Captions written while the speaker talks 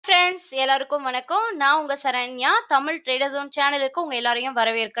friends, எல்லாருக்கும் வணக்கம். நான் உங்க சரண்யா, தமிழ் ட்ரேடர் ஜோன் சேனலுக்கு உங்க எல்லாரையும்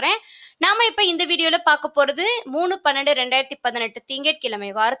வரவேற்கிறேன். நாம இப்ப இந்த வீடியோல பார்க்க போறது 3/12/2018 திங்கட்கிழமை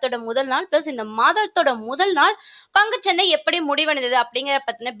வாரத்தோட முதல் நாள் பிளஸ் இந்த மாதத்தோட முதல் நாள் பங்குச்சந்தை எப்படி முடிவடைந்தது அப்படிங்கிற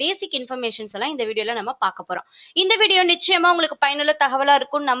பத்தின பேசிக் இன்ஃபர்மேஷன்ஸ் எல்லாம் இந்த வீடியோல நம்ம பார்க்க போறோம். இந்த வீடியோ நிச்சயமா உங்களுக்கு பயனுள்ள தகவலா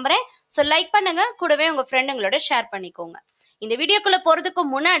இருக்கும்னு நம்புறேன். சோ லைக் பண்ணுங்க, கூடவே உங்க ஃப்ரெண்டுங்களோட ஷேர் பண்ணிக்கோங்க. இந்த வீடியோக்குள்ள போறதுக்கு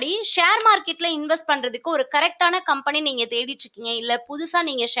முன்னாடி ஷேர் மார்க்கெட்ல இன்வெஸ்ட் பண்றதுக்கு ஒரு கரெக்டான கம்பெனி நீங்க தேடிட்டு இருக்கீங்க, இல்ல புதுசா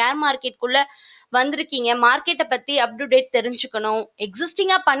நீங்க ஷேர் மார்க்கெட்குள்ள வந்திருக்கீங்க, மார்க்கெட்டை பத்தி அப் டு டேட் தெரிஞ்சுக்கணும்,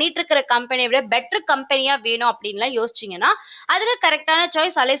 எக்ஸிஸ்டிங்கா பண்ணிட்டு இருக்கிற கம்பெனியை விட பெட்டர் கம்பெனியா வேணும் அப்படின்லாம் யோசிச்சீங்கன்னா அதுக்கு கரெக்டான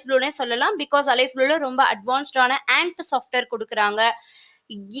சாய்ஸ் அலைஸ் ப்ளூனே சொல்லலாம். பிகாஸ் அலைஸ் ப்ளூல ரொம்ப அட்வான்ஸ்டான ஆண்ட் சாஃப்ட்வேர் கொடுக்குறாங்க.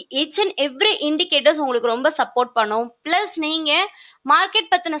 each and every indicators உங்களுக்கு ரொம்ப சப்போர்ட் பண்ணும். பிளஸ் நீங்க மார்க்கெட்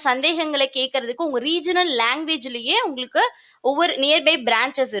பத்தின சந்தேகங்களை கேட்கறதுக்கு உங்க ரீஜனல் லாங்குவேஜ்லயே உங்களுக்கு ஒவ்வொரு நியர்பை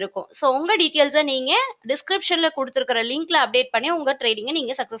பிரான்ச்சஸ் இருக்கும். ஸோ உங்க டீட்டெயில்ஸை நீங்க டிஸ்கிரிப்ஷன்ல கொடுத்துருக்கிற லிங்க்ல அப்டேட் பண்ணி உங்க ட்ரேடிங்கை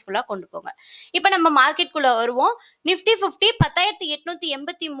நீங்க சக்சஸ்ஃபுல்லா கொண்டு போங்க. இப்போ நம்ம மார்க்கெட்குள்ள வருவோம். நிஃப்டி 50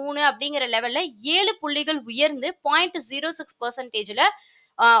 10,883 அப்படிங்கிற லெவல்ல 7 புள்ளிகள் உயர்ந்து 0.06%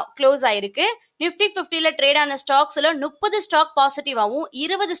 க்ளோஸ் ஆயிருக்கு. நிஃப்டி 50ல ட்ரேட் ஆன ஸ்டாக்ஸ்ல 30 ஸ்டாக் பாசிட்டிவாவும்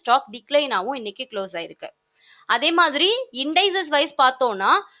 20 ஸ்டாக் டிக்ளைனாவும் இன்னைக்கு க்ளோஸ் ஆயிருக்கு. அதே மாதிரி இண்டைசஸ் வைஸ்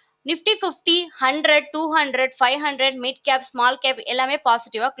பார்த்தோம்னா Nifty 50, 100, 200, 500, mid cap, small cap எல்லாமே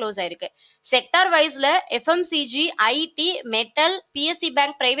பாசிட்டிவா க்ளோஸ் ஆயிருக்கு. Sector வைஸ்ல FMCG, ID, metal, BSc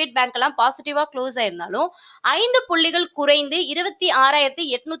bank, private bank எல்லாம் பாசிட்டிவா க்ளோஸ் ஆயிருந்தாலும் 5 புள்ளிகள் குறைந்து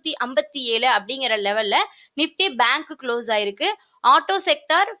 26,857 அப்படிங்கிற லெவல்ல நிஃப்டி பேங்க் க்ளோஸ் ஆயிருக்கு. ஆட்டோ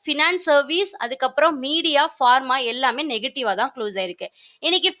செக்டார், ஃபினான்ஸ் சர்வீஸ், அதுக்கப்புறம் மீடியா, ஃபார்மா எல்லாமே நெகட்டிவா தான் க்ளோஸ் ஆயிருக்கு.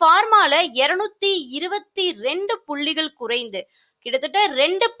 இன்னைக்கு ஃபார்மால 222 புள்ளிகள் குறைந்து கிட்டத்தட்ட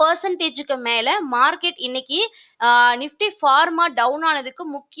 2% மேல மார்க்கெட் இன்னைக்கு நிஃப்டி ஃபார்மா டவுன் ஆனதுக்கு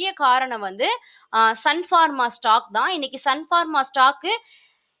முக்கிய காரணம் வந்து சன் ஃபார்மா ஸ்டாக் தான். இன்னைக்கு சன் ஃபார்மா ஸ்டாக்கு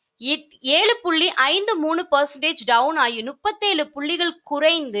 7.53% டவுன் ஆகி 37 புள்ளிகள்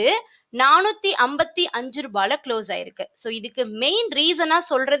குறைந்து 455 ரூபாயில க்ளோஸ் ஆயிருக்கு. ஸோ இதுக்கு மெயின் ரீசனா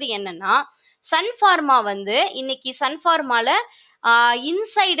சொல்றது என்னன்னா, சன் ஃபார்மா வந்து இன்னைக்கு சன் ஃபார்மால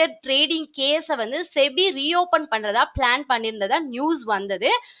இன்சைடர் ட்ரேடிங் கேஸை வந்து செபி ரீஓபன் பண்றதா பிளான் பண்ணியிருந்ததா நியூஸ் வந்தது.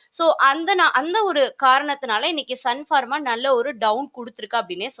 ஸோ அந்த ஒரு காரணத்தினால இன்னைக்கு சன் ஃபார்மா நல்ல ஒரு டவுன் கொடுத்துருக்கு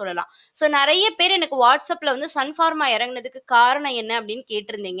அப்படின்னே சொல்லலாம். ஸோ நிறைய பேர் எனக்கு வாட்ஸ்அப்ல வந்து சன் ஃபார்மா இறங்குனதுக்கு காரணம் என்ன அப்படின்னு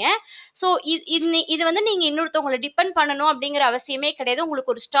கேட்டிருந்தீங்க. ஸோ இது வந்து நீங்க இன்னொருத்தவங்களை டிபெண்ட் பண்ணணும் அப்படிங்கிற அவசியமே கிடையாது.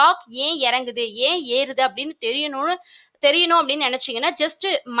 உங்களுக்கு ஒரு ஸ்டாக் ஏன் இறங்குது, ஏன் ஏறுது அப்படின்னு தெரியணும் அப்படின்னு நினைச்சீங்கன்னா ஜஸ்ட்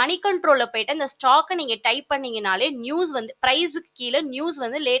மணி கண்ட்ரோல்ல போயிட்டு அந்த ஸ்டாக்கை நீங்க டைப் பண்ணீங்கனாலே நியூஸ் வந்து பிரைஸுக்கு கீழே நியூஸ்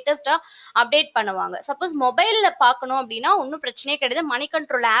வந்து லேட்டஸ்டா அப்டேட் பண்ணுவாங்க. சப்போஸ் மொபைல்ல பார்க்கணும் அப்படின்னா ஒன்றும் பிரச்சனையே கிடையாது. மணி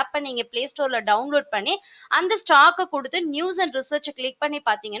கண்ட்ரோல் ஆப்பை நீங்க பிளே ஸ்டோர்ல டவுன்லோட் பண்ணி அந்த ஸ்டாக்கை கொடுத்து நியூஸ் அண்ட் ரிசர்ச் கிளிக் பண்ணி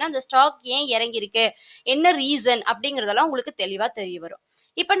பார்த்தீங்கன்னா அந்த ஸ்டாக் ஏன் இறங்கியிருக்கு, என்ன ரீசன் அப்படிங்கறதெல்லாம் உங்களுக்கு தெளிவா தெரிய வரும்.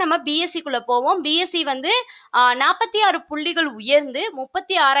 இப்ப நம்ம பிஎஸ்சிக்குள்ள போவோம். பிஎஸ்சி வந்து 46 புள்ளிகள் உயர்ந்து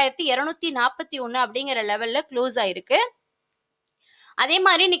 36,241 அப்படிங்கிற லெவல்ல க்ளோஸ் ஆயிருக்கு. அதே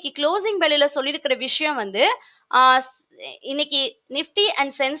மாதிரி இன்னைக்கு க்ளோசிங் பெல்ல சொல்லியிருக்கிற விஷயம் வந்து இன்னைக்கு நிஃப்டி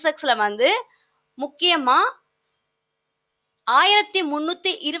அண்ட் சென்செக்ஸ்ல வந்து முக்கியமா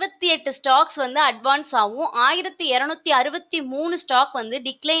 1,328 ஸ்டாக்ஸ் வந்து அட்வான்ஸ் ஆகும், 1,263 ஸ்டாக் வந்து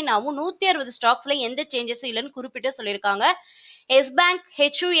டிக்ளைன் ஆகும், 160 ஸ்டாக்ஸ்ல எந்த சேஞ்சஸும் இல்லைன்னு குறிப்பிட்டு சொல்லியிருக்காங்க. S bank,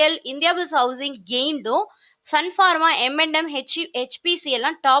 HUL, Indiabulls housing கெயின்டும், Sun pharma, M&M, HPCL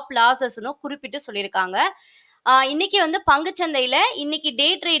எல்லாம் டாப் லாசஸ்னும் குறிப்பிட்டு சொல்லியிருக்காங்க. இன்னைக்கு வந்து பங்குச்சந்தையில இன்னைக்கு டே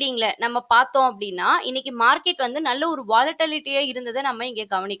ட்ரேடிங்ல நம்ம பார்த்தோம் அப்படின்னா இன்னைக்கு மார்க்கெட் வந்து நல்ல ஒரு வாலட்டிலிட்டியா இருந்ததை நம்ம இங்க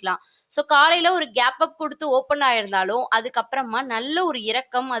கவனிக்கலாம். ஸோ காலையில ஒரு கேப் அப் கொடுத்து ஓப்பன் ஆயிருந்தாலும் அதுக்கப்புறமா நல்ல ஒரு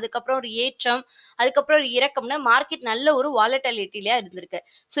இறக்கம், அதுக்கப்புறம் ஒரு ஏற்றம், அதுக்கப்புறம் ஒரு இறக்கம்னு மார்க்கெட் நல்ல ஒரு வாலட்டிலிட்டியா இருந்திருக்கு.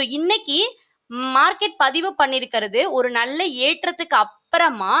 ஸோ இன்னைக்கு மார்க்கெட் பதிவு பண்ணிருக்கிறது ஒரு நல்ல ஏற்றத்துக்கு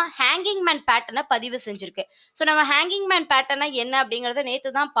அப்புறமா ஹேங்கிங் மேன் பேட்டர்னை பதிவு செஞ்சிருக்கு. ஸோ நம்ம ஹேங்கிங் மேன் பேட்டர்னா என்ன அப்படிங்கறத நேத்து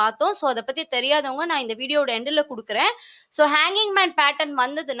தான் பார்த்தோம். ஸோ அதை பத்தி தெரியாதவங்க நான் இந்த வீடியோட எண்டில் கொடுக்குறேன். ஸோ ஹேங்கிங் மேன் பேட்டர்ன்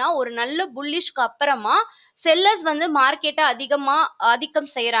வந்ததுன்னா ஒரு நல்ல புல்லிஷ்க்கு அப்புறமா செல்லர்ஸ் வந்து மார்க்கெட்டை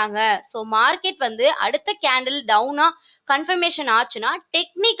ஆதிக்கம் செய்யறாங்க. ஸோ மார்க்கெட் வந்து அடுத்த கேண்டில் டவுனா கன்ஃபர்மேஷன் ஆச்சுன்னா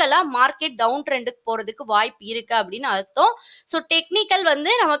டெக்னிக்கலா மார்க்கெட் டவுன் ட்ரெண்டுக்கு போறதுக்கு வாய்ப்பு இருக்கு அப்படின்னு அர்த்தம். ஸோ டெக்னிக்கல்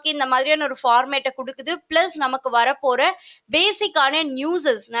வந்து நமக்கு இந்த மாதிரியான ஒரு ஃபார்மேட்டை கொடுக்குது. பிளஸ் நமக்கு வரப்போற பேசிக்கான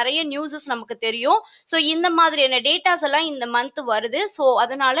நியூஸஸ், நிறைய நியூஸஸ் நமக்கு தெரியும். ஸோ இந்த மாதிரியான டேட்டாஸ் எல்லாம் இந்த மந்த் வருது. ஸோ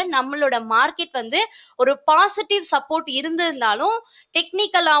அதனால நம்மளோட மார்க்கெட் வந்து ஒரு பாசிட்டிவ் சப்போர்ட் இருந்திருந்தாலும்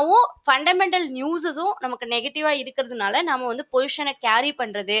டெக்னிக்கலாவும் ஃபண்டமெண்டல் நியூஸஸும் நமக்கு நெகட்டிவா இருக்கிறதுனால நம்ம வந்து பொசிஷனை கேரி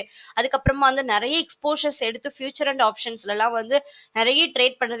பண்றது, அதுக்கப்புறமா வந்து நிறைய எக்ஸ்போஷர்ஸ் எடுத்து ஃபியூச்சர் அண்ட் ஆப்ஷன்ஸ்ல எல்லாம் வந்து நிறைய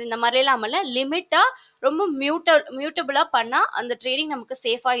ட்ரேட் பண்றது, இந்த மாதிரி எல்லாம் லிமிட்டா ரொம்ப மியூட்டபிளா பண்ணா அந்த ட்ரேடிங் நமக்கு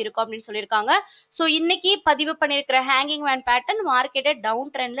சேஃபா இருக்கும் அப்படின்னு சொல்லியிருக்காங்க. ஸோ இன்னைக்கு பதிவு பண்ணியிருக்கிற ஹேங்கிங் மேன் பேட்டர்ன் மார்க்கெட்டை மார்க்கெட்டை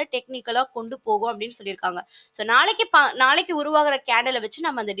டவுன் ட்ரெண்ட்ல டெக்னிக்கலா கொண்டு போகும் அப்படின்னு சொல்லியிருக்காங்க. ஸோ நாளைக்கு உருவாகிற கேண்டலை வச்சு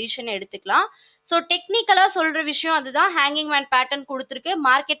நம்ம அந்த டிசிஷனை எடுத்துக்கலாம். ஸோ டெக்னிக்கலா சொல்ற விஷயம் அதுதான். ஹேங்கிங் மேன் பேட்டர்ன் கொடுத்துருக்கு.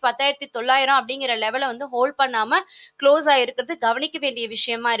 மார்க்கெட் 10,900 அப்படிங்கிற லெவலை வந்து ஹோல்ட் பண்ணாம க்ளோஸ் ஆயிருக்கிறது கவனிக்க வேண்டிய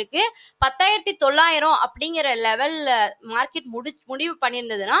விஷயமா இருக்கு. 10,900 அப்படிங்கிற லெவல்ல மார்க்கெட் முடிவு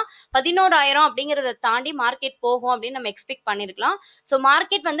பண்ணியிருந்ததுன்னா 11,000 அப்படிங்கறத தாண்டி மார்க்கெட் போகும் அப்படின்னு நம்ம எக்ஸ்பெக்ட் பண்ணிருக்கலாம். ஸோ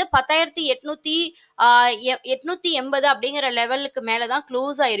மார்க்கெட் வந்து 10,880 அப்படிங்கிற லெவலுக்கு மேலதான்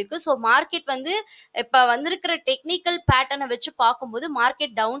க்ளோஸ் ஆயிருக்கு. ஸோ மார்க்கெட் வந்து இப்ப வந்திருக்கிற டெக்னிக்கல் பேட்டர்னை வச்சு பார்க்கும்போது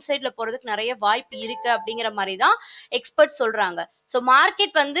மார்க்கெட் டவுன் சைட்ல போறதுக்கு நிறைய வாய்ப்பு இருக்கு அப்படிங்கிற மாதிரி தான் எக்ஸ்பர்ட் சொல்றாங்க. ஸோ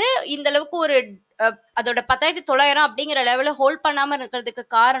மார்க்கெட் வந்து இந்த அளவுக்கு ஒரு அதோட 10,900 அப்படிங்கிற லெவல ஹோல்ட் பண்ணாம இருக்கிறதுக்கு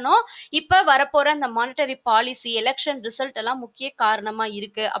காரணம் இப்ப வரப்போற அந்த மானிட்டரி பாலிசி எலெக்ஷன் ரிசல்ட் எல்லாம் முக்கிய காரணமா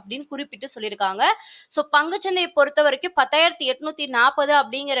இருக்கு அப்படின்னு குறிப்பிட்டு சொல்லியிருக்காங்க. ஸோ பங்குச்சந்தையை பொறுத்த வரைக்கும் 10,840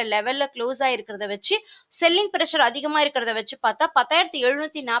 அப்படிங்கிற லெவல்ல க்ளோஸ் ஆயிருக்கிறத வச்சு செல்லிங் பிரஷர் அதிகமா இருக்கிறத வச்சு பார்த்தா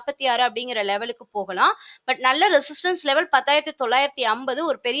 10,746 அப்படிங்கிற லெவலுக்கு போகலாம். பட் நல்ல ரெசிஸ்டன்ஸ் லெவல் 10,950,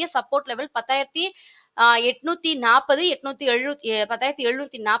 ஒரு பெரிய சப்போர்ட் லெவல் 10,840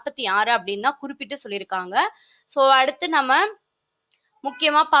 10,746 அப்படின்னு தான் குறிப்பிட்டு சொல்லியிருக்காங்க. ஸோ அடுத்து நம்ம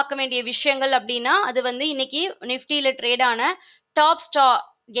முக்கியமா பார்க்க வேண்டிய விஷயங்கள் அப்படின்னா அது வந்து இன்னைக்கு நிஃப்டியில ட்ரேட் ஆன டாப்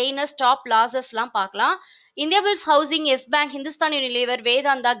கெய்னர்ஸ் டாப் லாசஸ் எல்லாம் பார்க்கலாம். Indiabulls housing, S bank, Hindustan Unilever,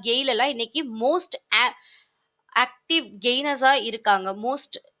 Vedanta, GAIL எல்லாம் இன்னைக்கு மோஸ்ட் ஆக்டிவ் கெய்னர்ஸா இருக்காங்க.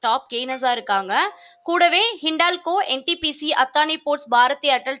 மோஸ்ட் டாப் கெய்னர்ஸா இருக்காங்க. கூடவே Hindalco, NTPC, Athani ports, Bharathi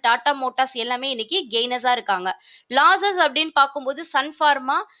Airtel, Tata Motors எல்லாமே இன்னைக்கு கெய்னர்ஸா இருக்காங்க. லாசஸ் அப்படின்னு பார்க்கும்போது Sun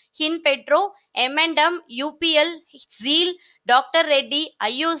pharma, hind Pedro, momentum, UPL, zeal, doctor Reddy,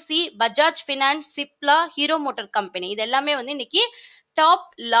 IOC, Bajaj finance, Cipla, hero motor company இது எல்லாமே வந்து இன்னைக்கு டாப்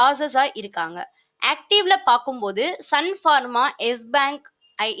லாசஸா இருக்காங்க. ஆக்டிவ்ல பார்க்கும்போது Sun pharma, S bank,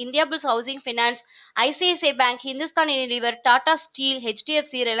 Indiabulls housing finance, ICICI bank, Hindustan Unilever, Tata steel,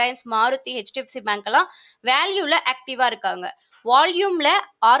 HDFC, Reliance, Maruti, HDFC bank எல்லாம் வேல்யூல ஆக்டிவா இருக்காங்க. வால்யூம்ல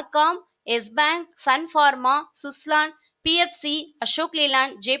Arkham, S bank, Sun pharma, Suzlon, PFC, Ashok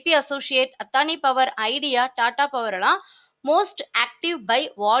Leyland, JP associate, Athani power, idea, Tata power எல்லாம் most active by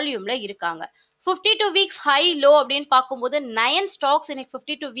வால்யூம்ல இருக்காங்க. 52 weeks high low அப்படின்னு பார்க்கும்போது 9 stocks இன்னைக்கு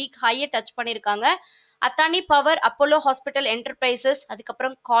 52 week ஹையை touch பண்ணியிருக்காங்க. Athani power, Apollo hospital enterprises,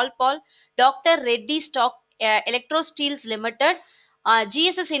 அதுக்கப்புறம் கால்பால், doctor Reddy stock, electro Steeles limited,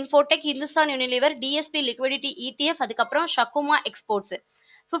 GSS Infotech, Hindustan Unilever, DSP liquidity ETF, அதுக்கப்புறம் ஷக்குமா exports.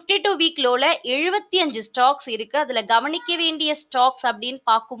 52 week லோல 75 stocks இருக்கு. அதுல கவனிக்க வேண்டிய ஸ்டாக்ஸ் அப்படின்னு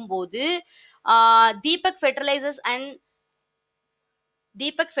பார்க்கும்போது தீபக்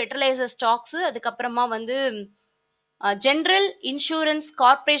ஃபெர்டிலைசர் ஸ்டாக்ஸ், அதுக்கப்புறமா வந்து general insurance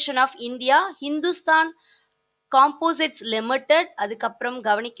corporation of India, Hindustan composites limited, அதுக்கப்புறம்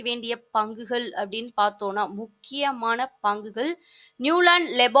கவனிக்க வேண்டிய பங்குகள் அப்படின்னு பார்த்தோம்னா முக்கியமான பங்குகள் நியூலாண்ட்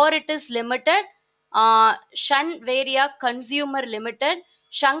லெபார்டரிஸ் லிமிடெட், ஷன் வேரியா கன்சியூமர் லிமிடெட்,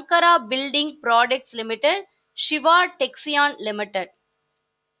 சங்கரா building products limited, Siva டெக்ஸியான் limited.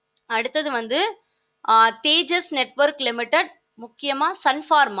 அடுத்தது வந்து தேஜஸ் நெட்வொர்க் லிமிடெட், முக்கியமா Sun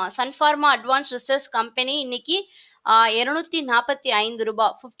pharma advance research company இன்னைக்கு 245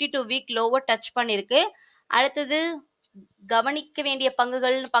 ரூபாய் 52 வீக் லோவை டச் பண்ணிருக்கு. அடுத்தது கவனிக்க வேண்டிய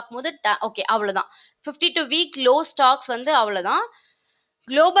பங்குகள்னு பார்க்கும்போது ஓகே அவ்வளவுதான். 52 வீக் லோ ஸ்டாக்ஸ் வந்து அவ்வளவுதான்.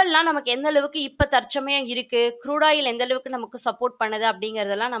 குளோபல்லாம் நமக்கு எந்த அளவுக்கு இப்ப தற்சமயம் இருக்கு, க்ரூட் ஆயில் எந்த அளவுக்கு நமக்கு சப்போர்ட் பண்ணுது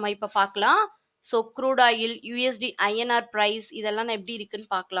அப்படிங்கறதெல்லாம் நம்ம இப்ப பார்க்கலாம். So crude oil, USD, INR price இதெல்லாம் எப்படி இருக்குன்னு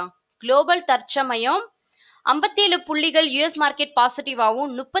பார்க்கலாம். குளோபல் தற்சமயம் 57 புள்ளிகள் யூஎஸ் மார்க்கெட்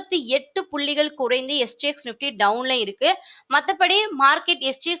பாசிட்டிவாகவும் 38 புள்ளிகள் குறைந்து எஸ்டிஎக்ஸ் நிஃப்டி டவுன்ல இருக்கு. மற்றபடி மார்க்கெட்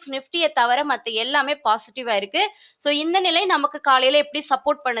எஸ்டிஎக்ஸ் நிஃப்டியை தவிர மற்ற எல்லாமே பாசிட்டிவா இருக்கு. ஸோ இந்த நிலை நமக்கு காலையில எப்படி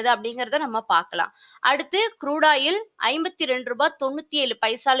சப்போர்ட் பண்ணுது அப்படிங்கறத நம்ம பார்க்கலாம். அடுத்து க்ரூட் ஆயில் 52 ரூபாய் 97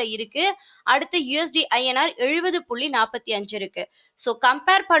 பைசால இருக்கு. அடுத்து யூஎஸ்டி ஐஎன்ஆர் 70.45 இருக்கு. ஸோ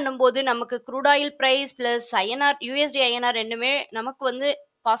கம்பேர் பண்ணும்போது நமக்கு crude oil price plus INR USD INR ரெண்டுமே நமக்கு வந்து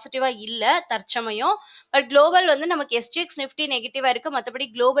பாசிட்டிவா இல்ல தற்சமயம். பட் குளோபல் வந்து நமக்கு எஸ்டிஎக்ஸ் நிஃப்டி நெகட்டிவா இருக்கு, மற்றபடி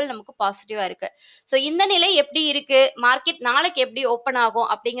குளோபல் நமக்கு பாசிட்டிவா இருக்கு. ஸோ இந்த நிலை எப்படி இருக்கு, மார்க்கெட் நாளைக்கு எப்படி ஓப்பன்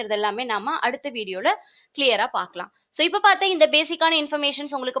ஆகும் அப்படிங்கறது எல்லாமே நாம அடுத்த வீடியோல கிளியரா பார்க்கலாம். ஸோ இப்போ பார்த்தா இந்த பேசிக்கான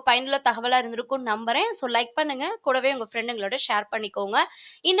இன்ஃபர்மேஷன்ஸ் உங்களுக்கு பயனுள்ள தகவலா இருந்திருக்கும்னு நம்புறேன். ஸோ லைக் பண்ணுங்க, கூடவே உங்க ஃப்ரெண்டுங்களோட ஷேர் பண்ணிக்கோங்க.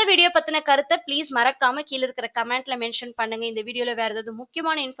 இந்த வீடியோ பத்தின கருத்தை ப்ளீஸ் மறக்காம கீழே இருக்கிற கமெண்ட்ல மென்ஷன் பண்ணுங்க. இந்த வீடியோல வேற ஏதாவது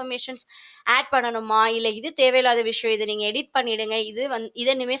முக்கியமான இன்ஃபர்மேஷன்ஸ் ஆட் பண்ணணுமா, இல்ல இது தேவையில்லாத விஷயம் இதை நீங்க எடிட் பண்ணிடுங்க, இதை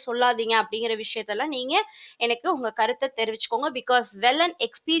இனிமே சொல்லாதீங்க அப்படிங்கிற விஷயத்தெல்லாம் நீங்க எனக்கு உங்க கருத்தை தெரிவிச்சுக்கோங்க. Because well and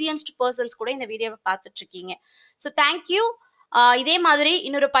experienced persons கூட இந்த வீடியோவை பார்த்துட்டு இருக்கீங்க. So thank you. இதே மாதிரி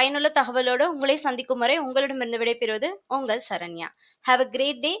இன்னொரு பயனுள்ள தகவலோடு உங்களை சந்திக்கும் வரை உங்களிடமிருந்து விடைபெறுவது உங்கள் Saranya. Have a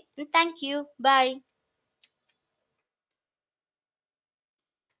great day and thank you. Bye.